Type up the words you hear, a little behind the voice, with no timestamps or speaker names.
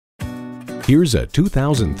Here's a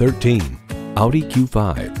 2013 Audi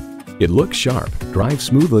Q5. It looks sharp, drives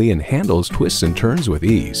smoothly, and handles twists and turns with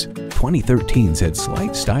ease. 2013's had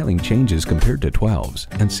slight styling changes compared to 12's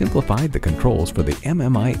and simplified the controls for the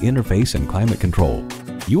MMI interface and climate control.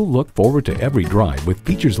 You'll look forward to every drive with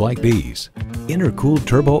features like these: intercooled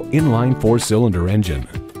turbo inline 4-cylinder engine,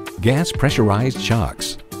 gas pressurized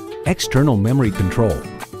shocks, external memory control,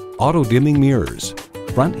 auto dimming mirrors,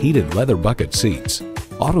 front heated leather bucket seats,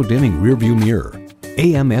 auto dimming rear view mirror,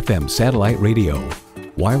 AM/FM satellite radio,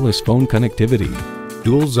 wireless phone connectivity,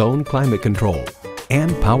 dual zone climate control,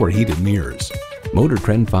 and power heated mirrors. Motor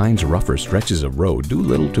Trend finds rougher stretches of road do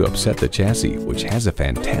little to upset the chassis, which has a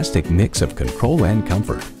fantastic mix of control and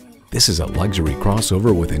comfort. This is a luxury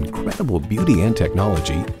crossover with incredible beauty and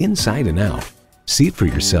technology inside and out. See it for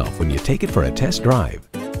yourself when you take it for a test drive.